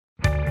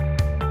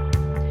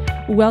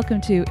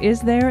Welcome to Is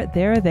There,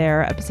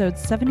 There, episode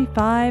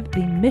 75,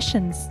 the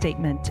Mission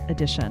Statement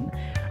edition.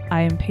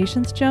 I am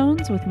Patience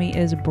Jones. With me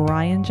is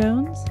Brian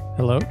Jones.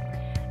 Hello.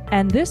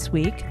 And this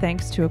week,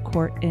 thanks to a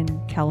court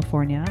in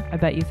California, I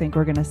bet you think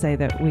we're going to say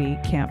that we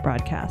can't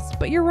broadcast,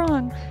 but you're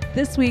wrong.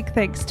 This week,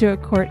 thanks to a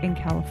court in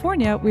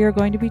California, we are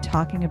going to be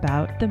talking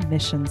about the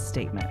mission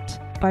statement.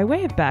 By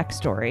way of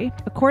backstory,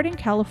 a court in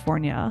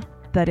California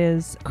that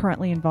is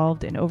currently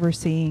involved in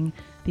overseeing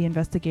the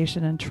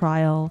investigation and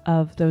trial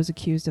of those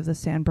accused of the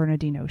San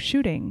Bernardino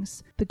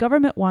shootings, the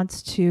government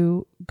wants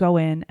to go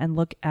in and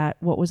look at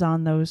what was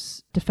on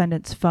those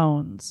defendants'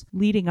 phones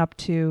leading up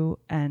to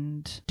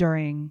and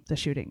during the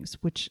shootings,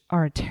 which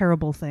are a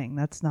terrible thing.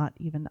 That's not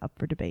even up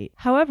for debate.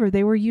 However,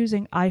 they were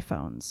using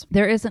iPhones.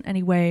 There isn't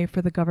any way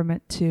for the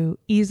government to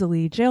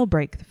easily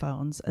jailbreak the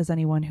phones, as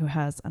anyone who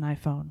has an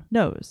iPhone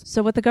knows.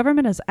 So what the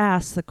government has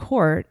asked the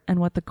court, and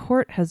what the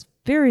court has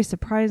very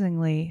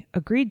surprisingly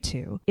agreed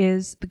to,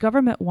 is the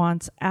government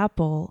wants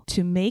Apple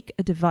to make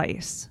a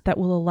device that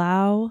will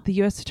allow the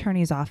U.S.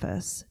 Attorney's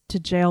Office to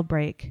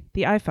jailbreak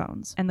the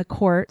iPhones. And the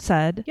court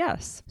said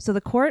yes. So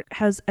the court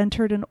has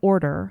entered an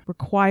order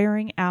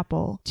requiring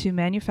Apple to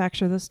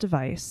manufacture this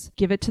device,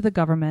 give it to the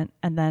government,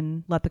 and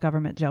then let the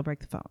government jailbreak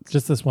the phones.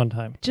 Just this one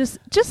time. Just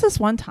this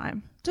one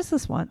time. Just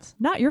this once.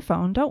 Not your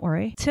phone, don't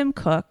worry. Tim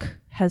Cook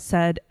has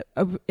said,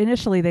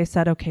 initially they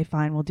said, okay,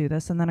 fine, we'll do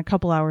this. And then a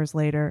couple hours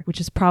later, which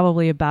is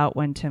probably about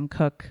when Tim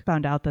Cook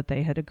found out that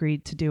they had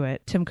agreed to do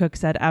it, Tim Cook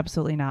said,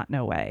 absolutely not,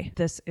 no way.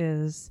 This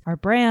is our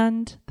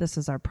brand. This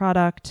is our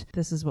product.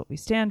 This is what we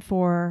stand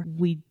for.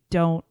 We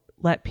don't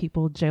let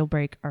people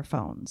jailbreak our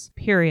phones,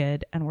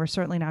 period. And we're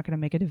certainly not going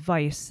to make a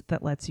device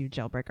that lets you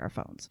jailbreak our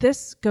phones.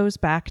 This goes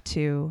back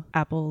to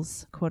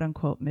Apple's quote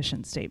unquote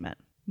mission statement.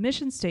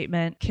 Mission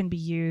statement can be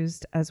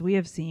used, as we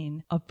have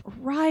seen, a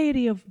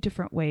variety of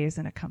different ways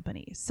in a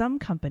company. Some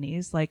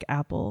companies, like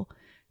Apple,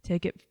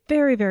 take it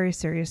very, very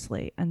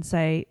seriously and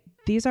say,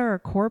 these are our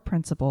core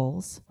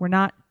principles. We're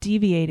not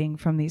deviating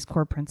from these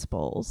core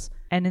principles.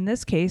 And in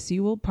this case,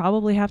 you will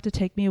probably have to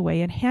take me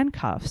away in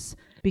handcuffs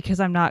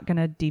because I'm not going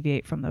to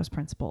deviate from those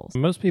principles.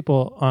 Most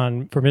people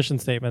for mission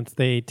statements,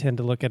 they tend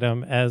to look at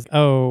them as,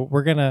 oh,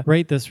 we're going to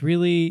write this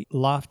really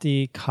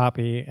lofty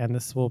copy and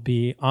this will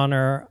be on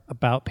our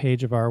about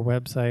page of our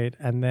website,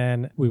 and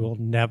then we will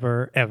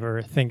never,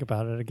 ever think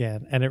about it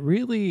again. And it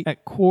really,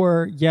 at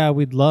core, yeah,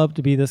 we'd love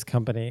to be this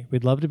company.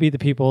 We'd love to be the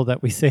people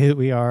that we say that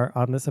we are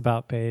on this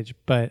about page.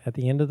 But at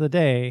the end of the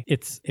day,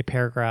 it's a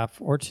paragraph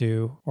or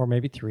two, or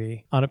maybe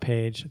three on a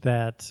page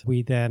that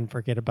we then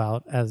forget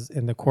about as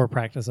in the core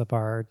practice of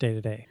our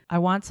day-to-day. I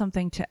want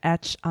something to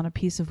etch on a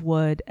piece of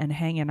wood and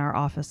hang in our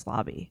office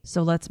lobby.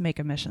 So let's make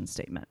a mission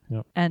statement.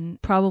 Yep.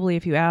 And probably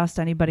if you asked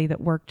anybody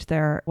that worked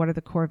there, what are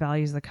the core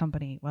values of the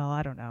company? Well,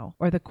 I don't know.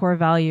 Or the core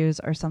values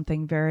are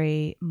something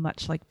very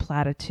much like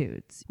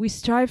platitudes. We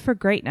strive for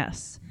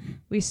greatness.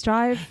 We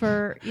strive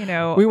for,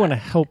 we want to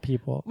help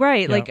people.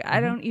 Right. Yeah. I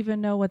don't even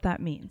know what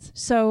that means.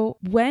 So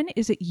when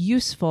is it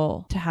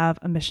useful to have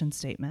a mission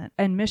statement?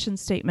 And mission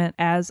statement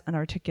as an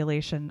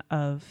articulation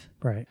of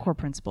core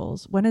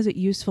principles. When is it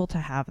useful to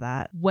have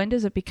that? When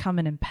does it become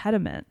an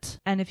impediment?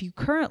 And if you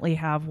currently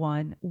have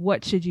one,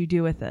 what should you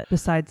do with it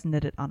besides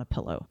knit it on a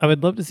pillow? I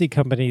would love to see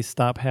companies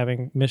stop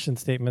having mission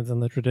statements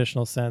in the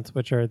traditional sense,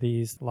 which are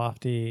these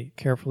lofty,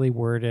 carefully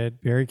worded,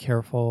 very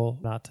careful,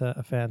 not to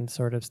offend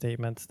sort of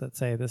statements that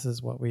say this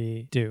is what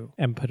we do,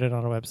 and put it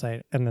on a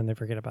website and then they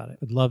forget about it.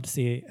 I'd love to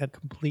see a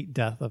complete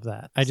death of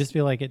that. I just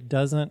feel like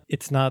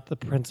it's not the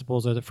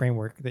principles or the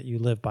framework that you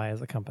live by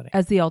as a company.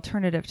 As the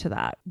alternative to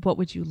that, what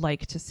would you like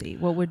to see?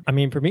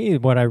 For me,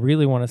 what I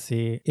really want to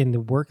see in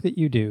the work that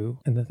you do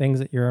and the things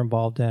that you're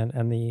involved in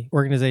and the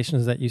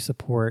organizations that you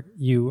support,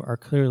 you are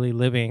clearly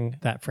living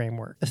that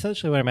framework.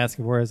 Essentially what I'm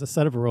asking for is a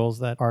set of rules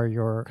that are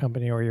your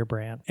company or your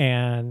brand,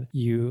 and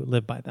you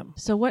live by them.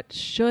 So what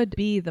should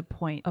be the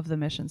point of the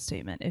mission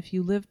statement? If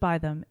you live by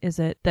them, is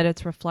it that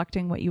it's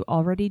reflecting what you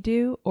already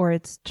do, or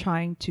it's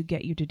trying to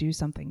get you to do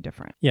something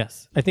different?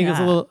 Yes. I think it's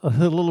a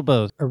little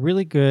both. A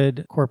really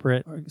good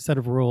corporate set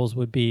of rules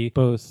would be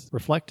both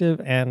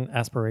reflective and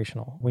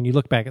aspirational. When you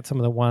look back at some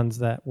of the ones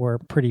that were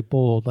pretty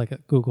bold, like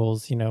at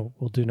Google's,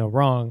 will do no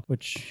wrong,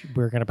 which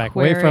we're going to back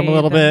away from a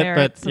little bit.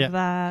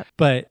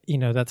 But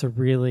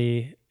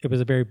it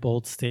was a very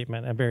bold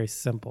statement and very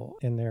simple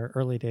in their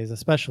early days,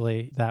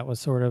 especially. That was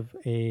sort of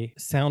a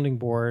sounding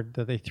board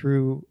that they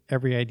threw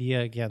every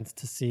idea against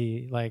to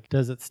see,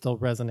 does it still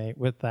resonate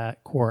with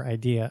that core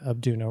idea of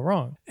do no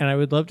wrong? And I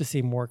would love to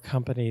see more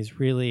companies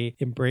really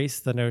embrace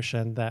the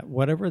notion that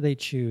whatever they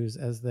choose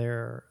as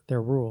their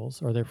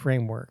rules or their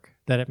framework,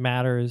 that it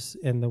matters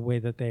in the way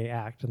that they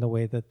act and the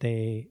way that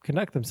they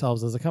conduct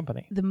themselves as a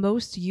company. The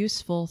most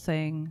useful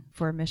thing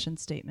for a mission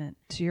statement,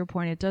 to your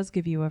point, it does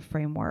give you a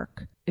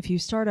framework. If you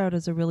start out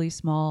as a really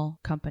small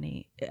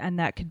company, and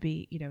that could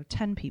be,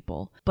 10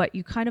 people, but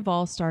you kind of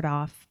all start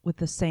off with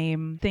the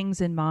same things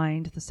in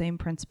mind, the same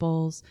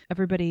principles,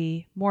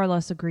 everybody more or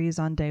less agrees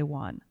on day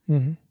one.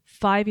 Mm-hmm.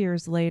 5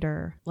 years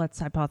later,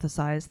 let's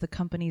hypothesize the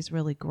company's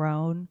really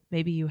grown.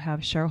 Maybe you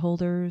have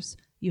shareholders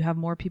You have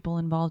more people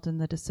involved in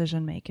the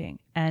decision making,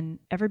 and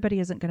everybody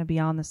isn't going to be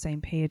on the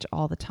same page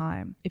all the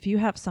time. If you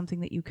have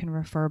something that you can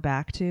refer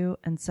back to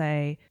and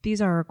say,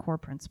 these are our core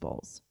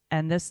principles,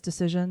 and this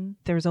decision,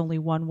 there's only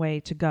one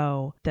way to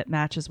go that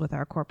matches with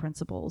our core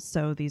principles,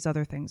 so these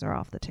other things are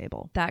off the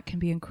table. That can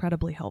be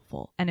incredibly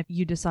helpful. And if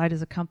you decide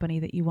as a company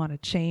that you want to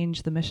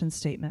change the mission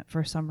statement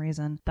for some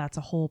reason, that's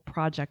a whole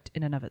project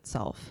in and of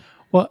itself.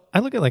 Well, I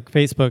look at like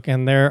Facebook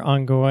and their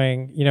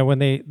ongoing, when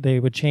they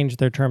would change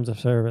their terms of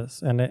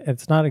service, and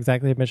it's not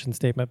exactly a mission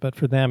statement, but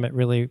for them,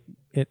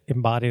 it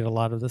embodied a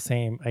lot of the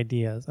same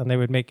ideas, and they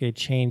would make a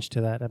change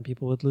to that and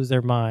people would lose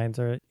their minds,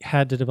 or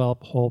had to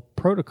develop a whole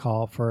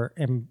protocol for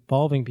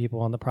involving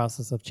people in the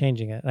process of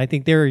changing it. And I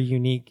think they're a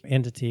unique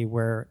entity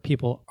where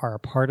people are a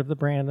part of the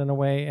brand in a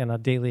way and a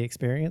daily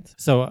experience.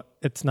 So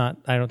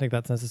I don't think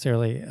that's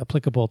necessarily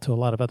applicable to a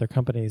lot of other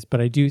companies, but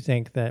I do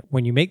think that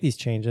when you make these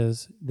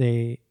changes,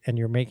 and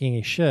you're making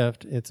a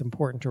shift, it's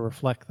important to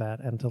reflect that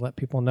and to let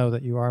people know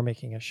that you are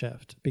making a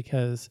shift.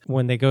 Because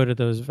when they go to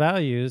those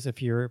values,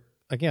 if you're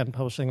again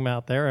publishing them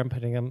out there and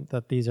putting them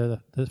that these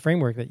are the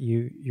framework that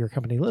your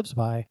company lives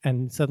by,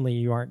 and suddenly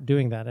you aren't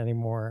doing that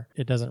anymore,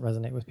 it doesn't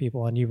resonate with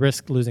people and you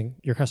risk losing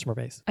your customer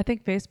base. I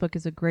think Facebook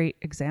is a great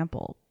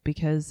example,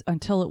 because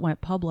until it went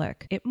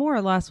public, it more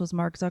or less was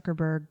Mark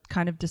Zuckerberg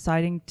kind of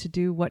deciding to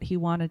do what he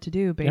wanted to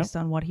do based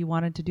on what he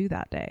wanted to do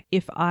that day.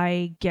 If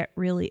I get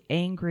really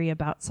angry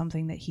about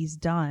something that he's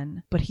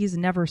done, but he's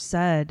never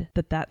said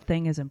that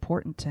thing is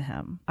important to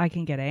him, I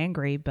can get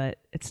angry, but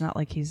it's not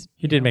like he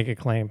did make a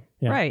claim.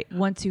 Yeah. Right.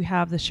 Once you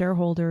have the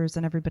shareholders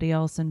and everybody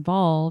else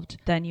involved,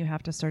 then you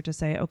have to start to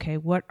say, okay,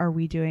 what are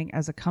we doing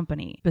as a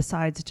company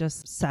besides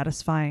just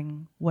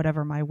satisfying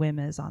whatever my whim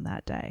is on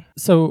that day?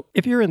 So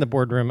if you're in the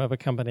boardroom of a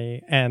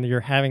company and you're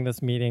having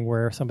this meeting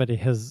where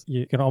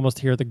you can almost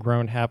hear the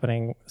groan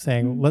happening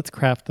saying, let's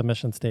craft the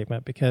mission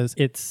statement, because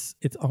it's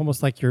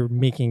almost like you're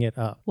making it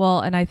up.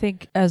 Well, and I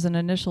think as an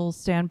initial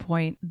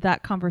standpoint,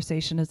 that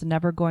conversation is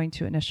never going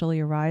to initially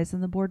arise in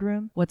the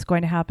boardroom. What's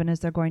going to happen is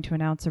they're going to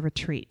announce a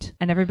retreat,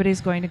 and everybody's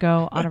going to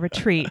go on a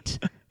retreat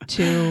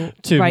to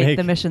write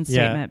the mission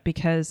statement,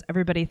 because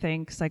everybody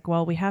thinks like,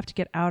 well, we have to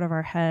get out of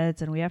our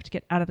heads and we have to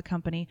get out of the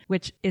company,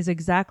 which is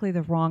exactly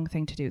the wrong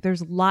thing to do.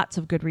 There's lots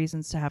of good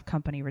reasons to have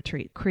company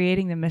retreat.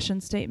 Creating the mission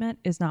statement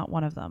is not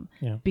one of them,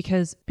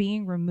 because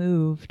being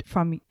removed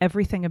from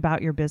everything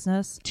about your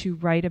business to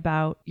write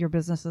about your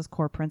business's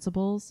core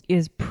principles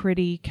is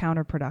pretty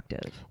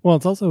counterproductive. Well,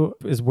 it's also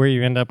is where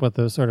you end up with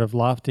those sort of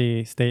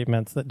lofty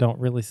statements that don't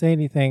really say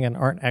anything and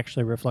aren't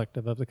actually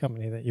reflective of the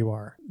company that you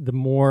are. The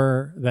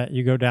more that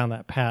you go down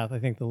that path, I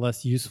think the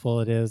less useful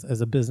it is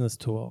as a business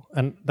tool.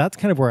 And that's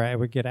kind of where I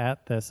would get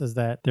at this, is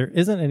that there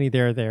isn't any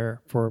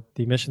there for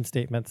the mission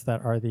statements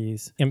that are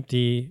these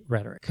empty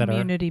rhetoric.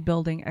 Community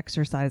building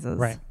exercises.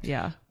 Right.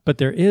 Yeah. But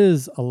there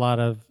is a lot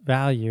of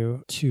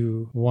value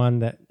to one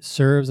that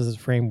serves as a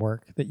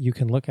framework that you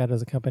can look at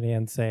as a company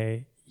and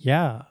say,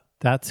 yeah,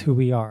 that's who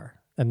we are.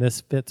 And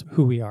this fits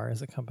who we are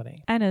as a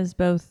company. And as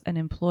both an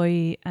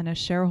employee and a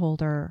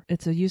shareholder,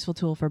 it's a useful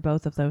tool for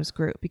both of those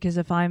groups. Because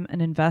if I'm an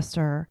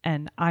investor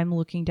and I'm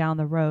looking down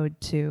the road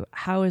to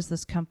how is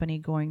this company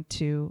going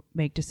to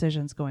make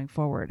decisions going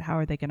forward? How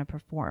are they going to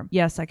perform?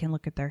 Yes, I can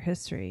look at their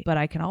history, but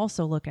I can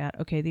also look at,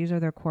 okay, these are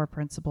their core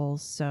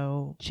principles.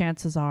 So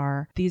chances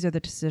are these are the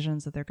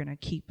decisions that they're going to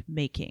keep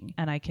making.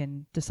 And I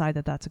can decide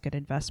that that's a good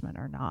investment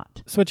or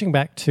not. Switching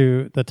back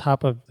to the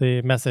top of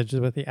the message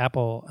with the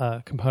Apple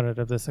component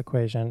of this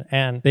equation,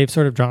 and they've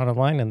sort of drawn a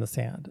line in the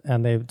sand,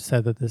 and they've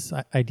said that this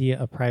idea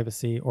of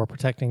privacy or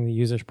protecting the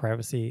user's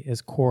privacy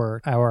is core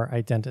to our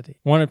identity.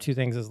 One of two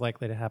things is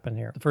likely to happen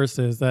here. The first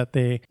is that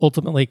they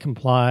ultimately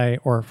comply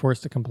or are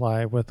forced to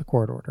comply with the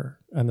court order.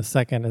 And the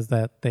second is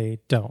that they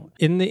don't.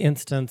 In the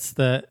instance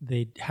that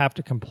they have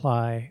to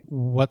comply,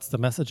 what's the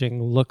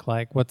messaging look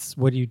like? What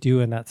do you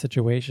do in that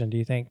situation? Do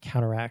you think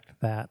counteract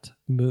that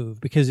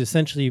move? Because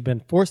essentially you've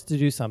been forced to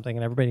do something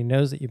and everybody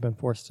knows that you've been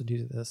forced to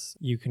do this.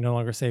 You can no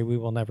longer say, we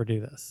will never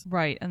do this.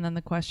 Right. And then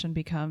the question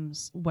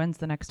becomes, when's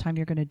the next time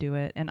you're going to do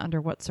it? And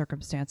under what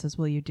circumstances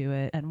will you do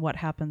it? And what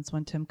happens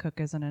when Tim Cook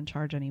isn't in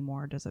charge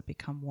anymore? Does it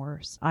become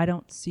worse? I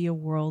don't see a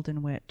world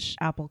in which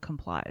Apple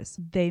complies.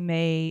 They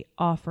may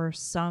offer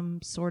some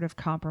sort of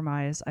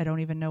compromise. I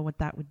don't even know what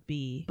that would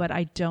be, but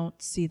I don't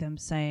see them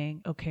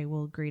saying, okay,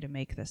 we'll agree to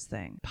make this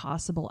thing.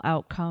 Possible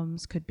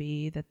outcomes could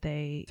be that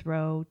they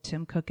throw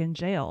Tim Cook in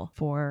jail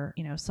for,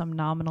 some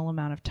nominal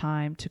amount of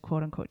time to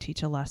quote unquote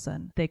teach a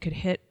lesson. They could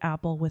hit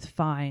Apple with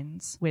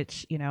fines,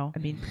 which,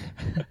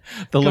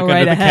 they'll go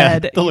right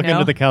ahead. They'll look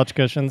into the couch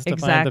cushions to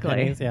find the Exactly.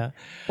 pennies. Yeah.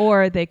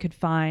 Or they could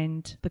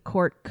the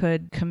court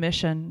could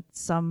commission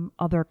some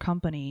other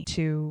company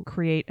to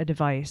create a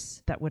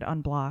device that would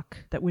unblock,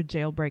 that would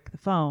jailbreak the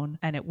phone,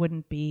 and it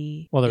wouldn't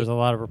be... Well, there's a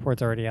lot of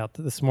reports already out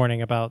this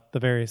morning about the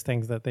various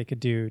things that they could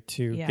do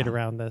to get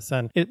around this.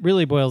 And it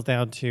really boils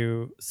down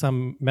to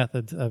some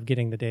methods of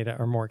getting the data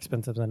are more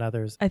expensive than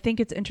others. I think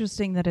it's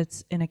interesting that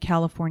it's in a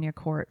California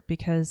court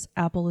because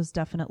Apple is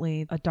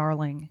definitely a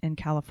darling in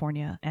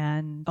California,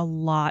 and a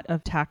lot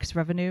of tax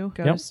revenue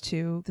goes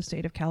to the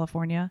state of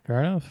California.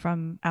 Fair enough.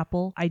 From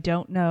Apple. I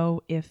don't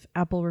know if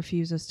Apple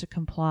refuses to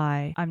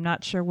comply. I'm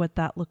not sure what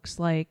that looks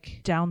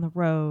like down the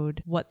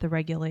road, what the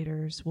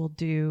regulators will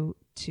do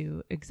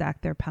to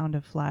exact their pound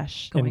of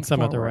flesh going in some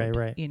forward, other way,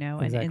 right? You know,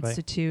 exactly. And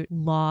institute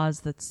laws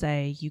that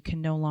say you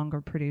can no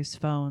longer produce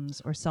phones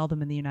or sell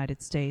them in the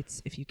United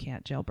States if you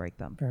can't jailbreak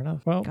them. Fair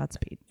enough. Well,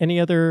 Godspeed. Any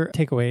other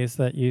takeaways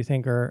that you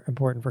think are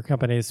important for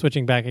companies?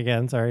 Switching back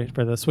again, sorry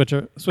for the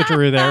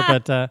switcheroo there,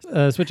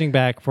 but switching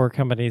back for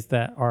companies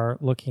that are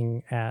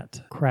looking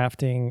at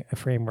crafting a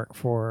framework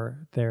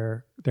for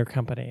their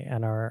company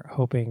and are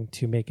hoping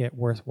to make it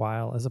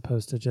worthwhile as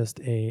opposed to just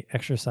a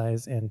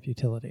exercise in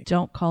futility.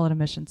 Don't call it a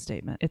mission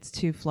statement. It's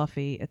too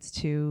fluffy. It's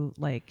too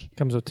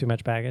comes with too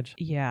much baggage.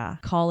 Yeah.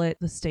 Call it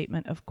the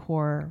statement of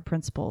core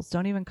principles.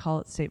 Don't even call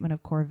it statement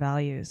of core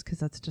values because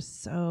that's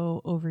just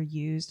so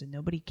overused and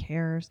nobody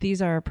cares.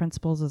 These are our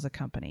principles as a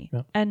company.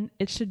 Yeah. And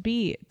it should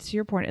be, to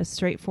your point, as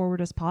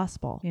straightforward as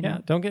possible. You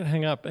know? Don't get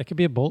hung up. It could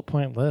be a bullet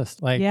point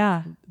list.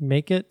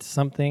 Make it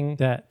something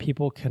that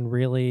people can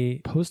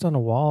really post on a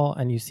wall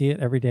and you see it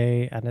every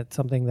day, and it's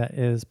something that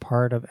is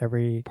part of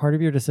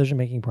your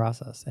decision-making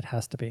process. It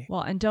has to be.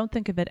 Well, and don't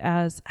think of it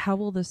as how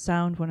will this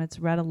sound when it's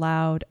read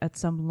aloud at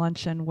some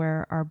luncheon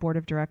where our board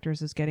of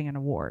directors is getting an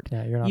award.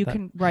 Yeah, you're not You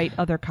can write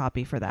other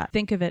copy for that.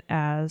 Think of it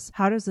as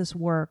how does this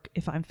work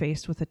if I'm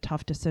faced with a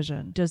tough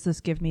decision? Does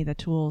this give me the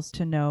tools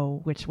to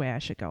know which way I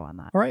should go on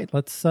that? All right,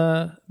 let's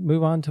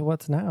move on to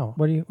what's now.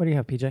 What do you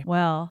have, PJ?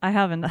 Well, I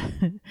have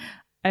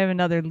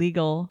another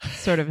legal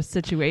sort of a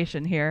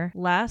situation here.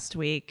 Last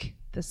week,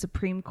 the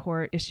Supreme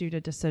Court issued a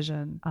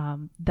decision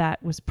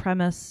that was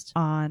premised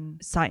on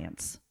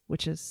science,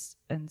 which is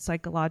and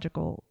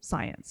psychological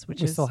science,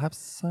 which is still have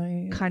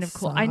science. Kind of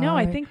cool. I know.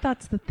 I think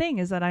that's the thing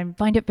is that I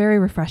find it very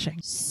refreshing.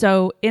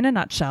 So in a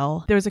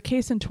nutshell, there was a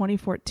case in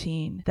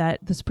 2014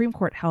 that the Supreme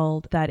Court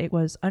held that it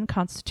was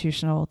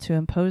unconstitutional to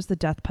impose the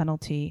death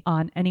penalty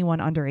on anyone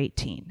under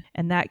 18.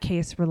 And that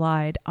case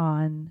relied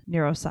on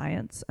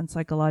neuroscience and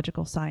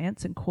psychological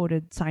science and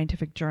quoted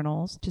scientific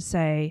journals to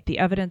say the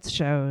evidence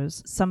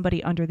shows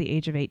somebody under the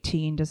age of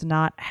 18 does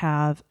not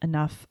have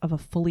enough of a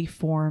fully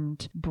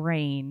formed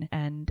brain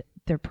and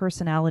their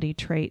personality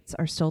traits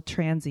are still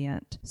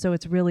transient. So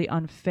it's really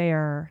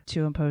unfair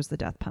to impose the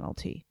death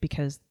penalty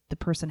because the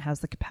person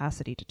has the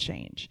capacity to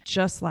change.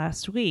 Just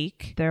last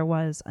week, there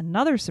was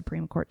another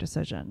Supreme Court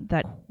decision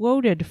that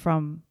quoted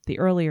from the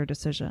earlier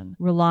decision,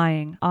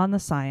 relying on the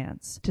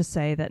science to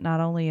say that not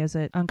only is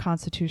it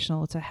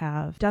unconstitutional to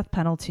have death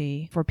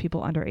penalty for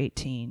people under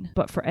 18,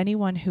 but for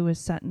anyone who is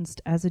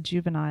sentenced as a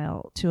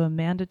juvenile to a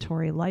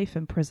mandatory life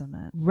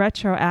imprisonment,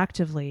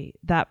 retroactively,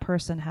 that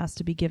person has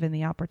to be given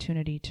the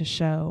opportunity to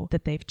show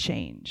that they've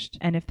changed.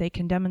 And if they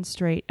can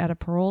demonstrate at a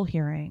parole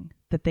hearing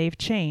that they've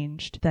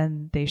changed,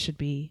 then they should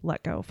be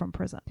let go from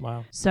prison.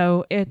 Wow.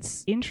 So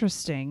it's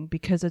interesting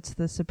because it's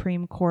the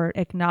Supreme Court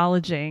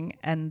acknowledging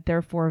and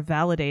therefore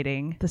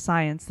validating the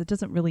science that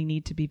doesn't really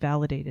need to be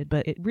validated,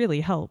 but it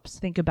really helps.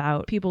 Think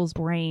about people's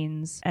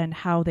brains and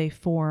how they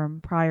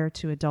form prior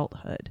to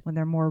adulthood. When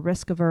they're more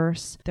risk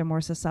averse, they're more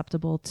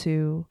susceptible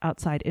to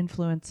outside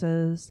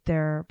influences,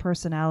 their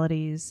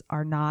personalities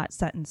are not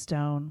set in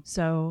stone.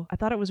 So I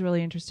thought it was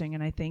really interesting,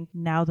 and I think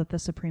now that the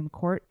Supreme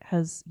Court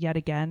has yet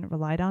again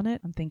relied on it,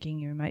 I'm thinking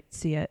you might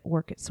see it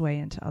work its way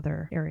into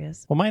other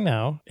areas. Well, mine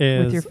now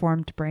is... with your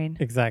formed brain.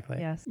 Exactly.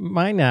 Yes.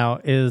 Mine now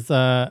is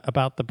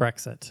about the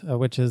Brexit,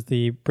 which is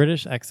the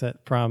British exit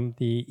from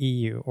the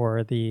EU,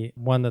 or the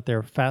one that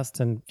they're fast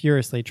and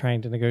furiously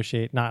trying to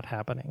negotiate not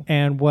happening.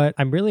 And what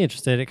I'm really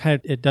interested,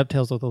 it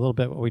dovetails with a little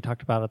bit what we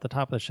talked about at the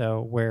top of the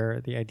show,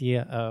 where the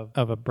idea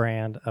of a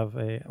brand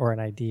or an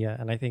idea,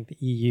 and I think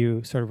the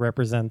EU sort of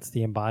represents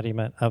the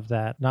embodiment of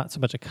that, not so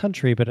much a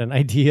country, but an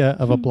idea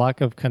of a block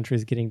of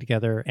countries getting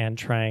together and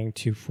trying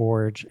to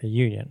forge a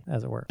union,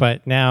 as it were.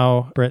 But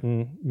now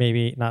Britain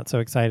maybe not so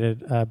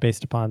excited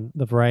based upon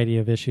the variety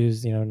of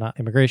issues, not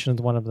immigration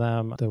is one of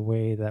them, the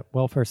way that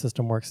welfare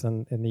system works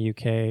in the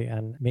UK,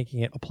 and making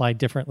it apply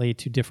differently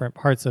to different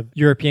parts of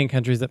European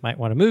countries that might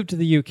want to move to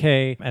the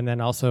UK, and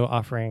then also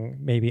offering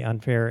maybe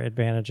unfair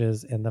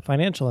advantages in the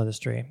financial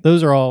industry.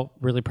 Those are all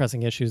really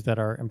pressing issues that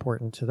are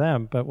important to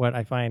them. But what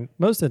I find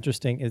most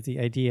interesting is the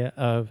idea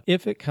of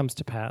if it comes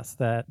to pass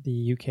that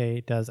the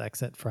UK does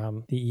exit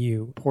from the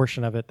EU,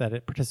 portion of it that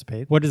it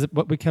participates.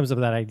 What becomes of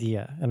that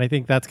idea? And I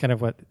think that's kind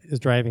of what is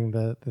driving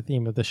the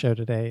theme of the show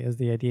today, is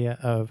the idea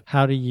of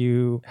how do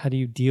you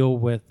deal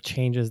with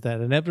changes that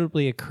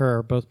inevitably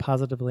occur both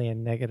positively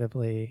and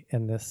negatively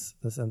in this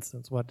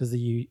instance. What does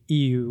the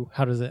EU,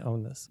 how does it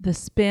own this? The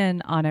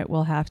spin on it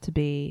will have to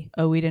be,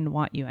 oh, we didn't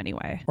want you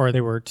anyway. Or they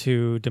were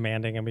too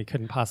demanding and we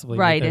couldn't possibly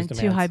meet right, those and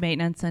demands. too high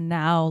maintenance, and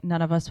now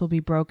none of us will be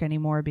broke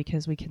anymore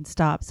because we can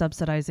stop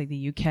subsidizing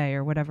the UK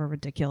or whatever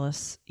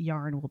ridiculous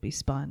yarn will be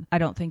spun. I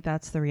don't think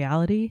that's the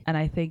reality. And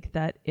I think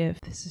that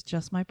if, this is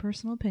just my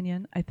personal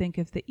opinion, I think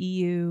if the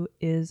EU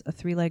is a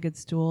three-legged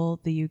stool,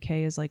 the UK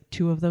is like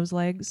two of those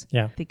legs.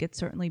 Yeah. I think it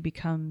certainly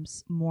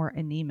becomes more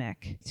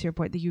anemic. To your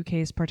point, the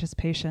UK's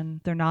participation,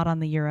 they're not on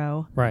the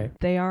euro. Right.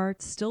 They are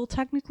still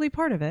technically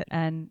part of it,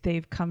 and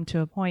they've come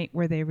to a point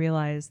where they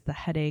realize the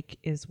headache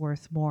is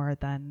worth more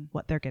than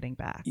what they're getting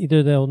back.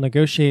 Either they'll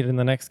negotiate in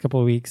the next couple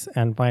of weeks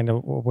and find a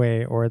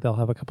way, or they'll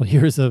have a couple of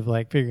years of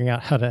like figuring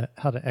out how to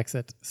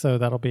exit. So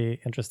that'll be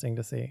interesting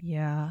to see.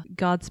 Yeah.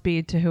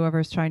 Godspeed to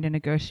whoever's trying to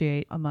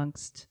negotiate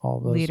amongst All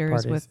those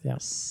leaders parties,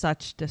 with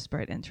such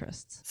disparate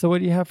interests. So what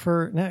do you have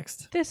for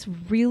next? This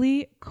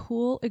really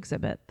cool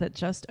exhibit that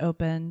just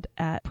opened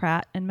at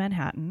Pratt in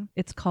Manhattan.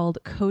 It's called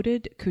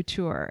Coded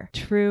Couture.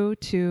 True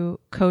to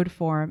code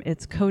form,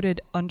 it's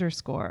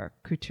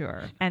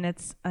coded_couture. And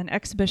it's an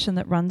exhibition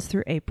that runs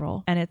through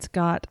April. And it's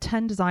got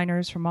 10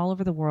 designers from all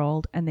over the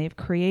world, and they've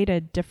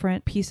created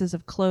different pieces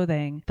of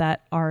clothing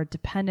that are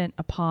dependent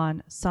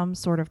upon some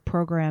sort of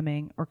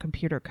programming or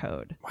computer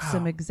code. Wow.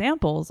 Some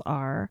examples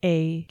are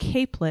a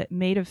capelet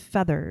made of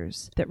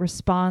feathers that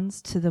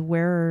responds to the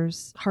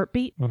wearer's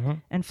heartbeat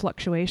and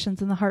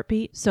fluctuations in the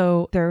heartbeat.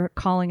 So they're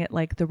calling it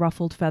like the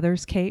ruffled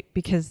feathers cape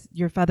because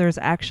your feathers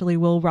actually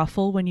will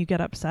ruffle when you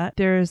get upset.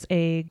 There's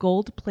a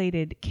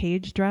gold-plated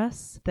cage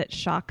dress that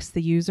shocks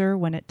the user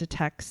when it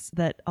detects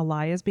that a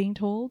lie is being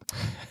told.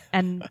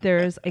 And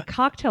there's a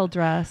cocktail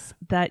dress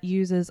that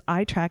uses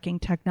eye tracking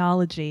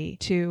technology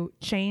to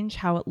change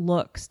how it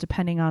looks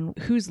depending on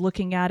who's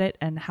looking at it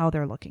and how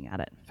they're looking at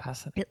it.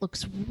 Fascinating. It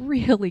looks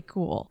really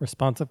cool.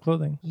 Responsive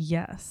clothing.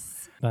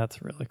 Yes.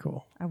 That's really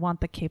cool. I want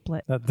the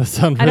capelet. That does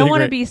sound really I don't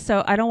want to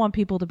great. I don't want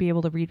people to be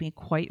able to read me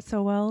quite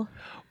so well.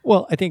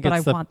 Well, I think but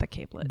it's I want the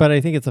capelet. But I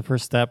think it's the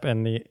first step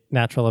in the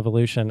natural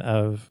evolution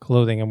of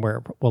clothing and where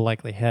it will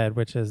likely head,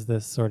 which is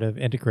this sort of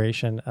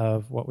integration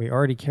of what we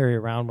already carry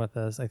around with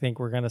us. I think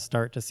we're going to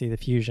start to see the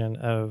fusion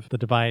of the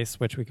device,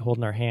 which we hold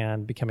in our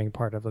hand, becoming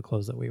part of the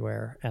clothes that we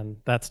wear. And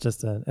that's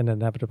just an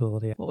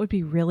inevitability. What would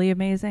be really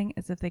amazing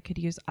is if they could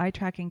use eye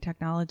tracking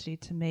technology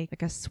to make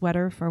like a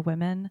sweater for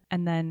women,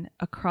 and then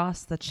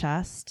across the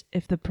chest,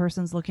 if the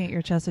person's looking at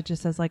your chest, it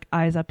just says like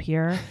eyes up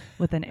here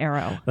with an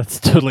arrow. That's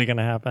totally going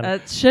to happen.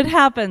 It should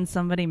happen.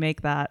 Somebody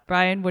make that.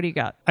 Brian, what do you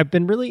got? I've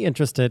been really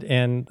interested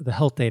in the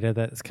health data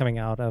that is coming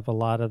out of a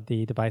lot of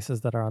the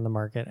devices that are on the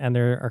market. And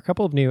there are a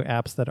couple of new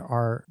apps that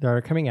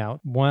are coming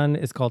out. One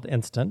is called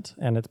Instant,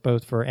 and it's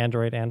both for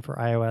Android and for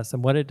iOS.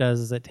 And what it does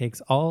is it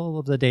takes all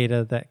of the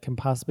data that can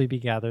possibly be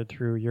gathered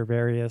through your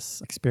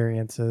various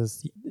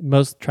experiences,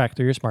 most tracked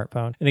through your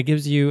smartphone. And it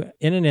gives you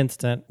in an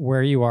instant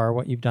where you are,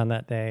 what you've done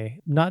that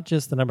day, not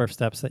just the number of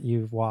steps that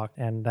you've walked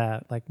and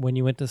that, like when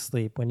you went to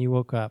sleep, when you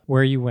woke up,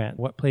 where you went,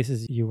 what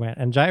places you went.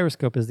 And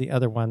Gyroscope is the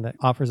other one that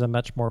offers a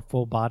much more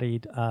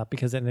full-bodied,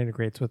 because it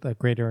integrates with a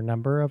greater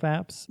number of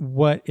apps.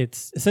 What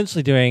it's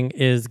essentially doing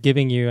is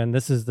giving you, and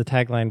this is the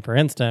tagline for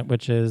Instant,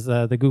 which is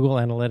the Google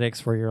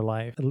Analytics for your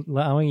life,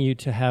 allowing you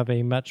to have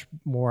a much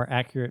more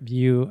accurate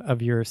view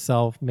of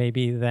yourself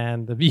maybe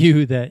than the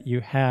view that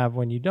you have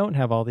when you don't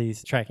have all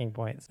these tracking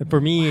points. And for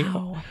me,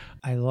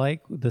 I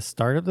like the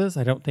start of this.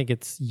 I don't think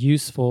it's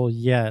useful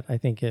yet. I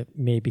think it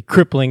may be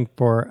crippling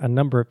for a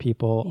number of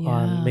people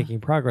on making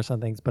progress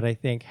on things, but I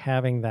think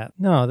having that,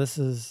 no, this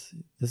is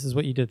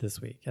what you did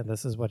this week, and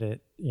this is what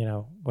it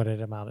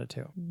amounted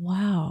to.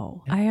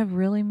 Wow. I have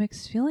really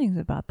mixed feelings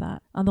about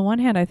that. On the one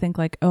hand, I think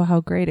like, oh,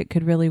 how great it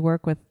could really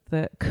work with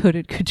the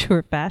coded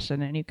couture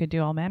fashion, and you could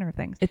do all manner of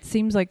things. It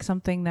seems like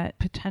something that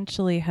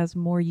potentially has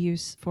more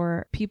use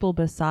for people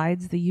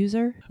besides the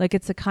user. Like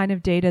it's the kind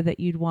of data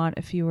that you'd want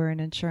if you were an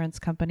insurance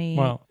company,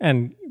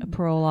 and a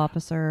parole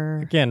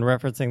officer. Again,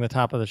 referencing the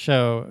top of the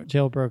show,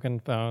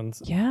 jailbroken phones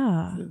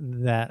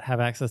that have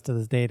access to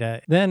this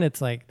data. Then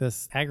it's like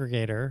this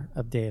aggregator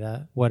of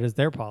data. What is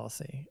their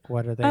policy?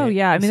 What are they? Oh,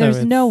 yeah. I mean,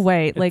 there's no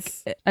way. Like,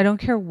 I don't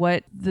care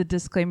what the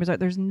disclaimers are.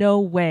 There's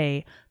no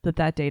way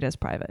that data is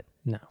private.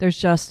 No. There's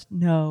just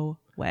no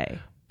way.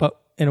 But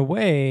in a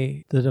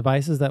way, the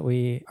devices that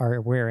we are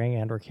wearing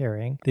and or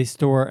carrying, they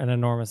store an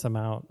enormous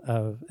amount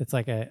of, it's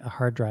like a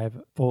hard drive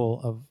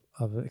full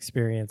of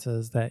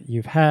experiences that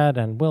you've had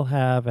and will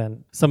have.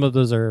 And some of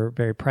those are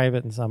very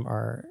private and some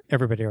are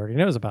everybody already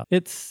knows about.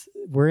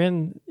 We're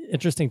in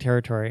interesting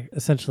territory.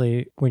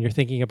 Essentially, when you're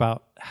thinking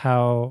about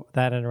how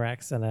that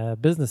interacts in a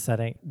business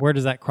setting, where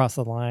does that cross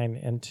the line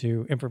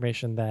into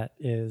information that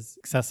is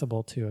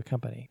accessible to a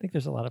company? I think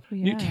there's a lot of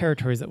new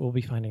territories that we'll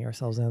be finding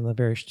ourselves in the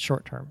very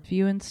short term. If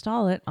you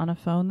install it on a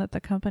phone that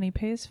the company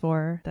pays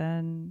for,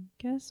 then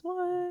guess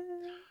what?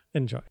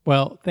 Enjoy.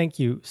 Well, thank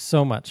you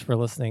so much for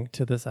listening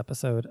to this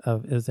episode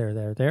of Is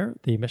There,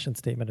 the Mission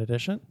Statement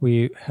Edition.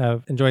 We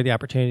have enjoyed the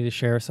opportunity to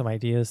share some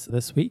ideas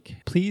this week.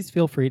 Please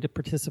feel free to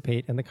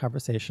participate in the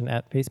conversation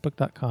at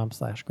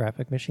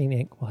facebook.com/Graphic Machine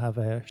Inc. We'll have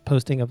a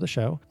posting of the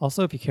show.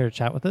 Also, if you care to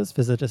chat with us,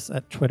 visit us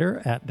at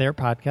Twitter at their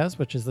podcast,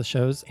 which is the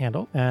show's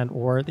handle,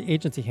 or the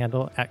agency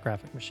handle at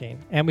Graphic Machine.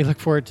 And we look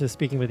forward to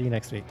speaking with you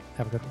next week.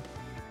 Have a good one.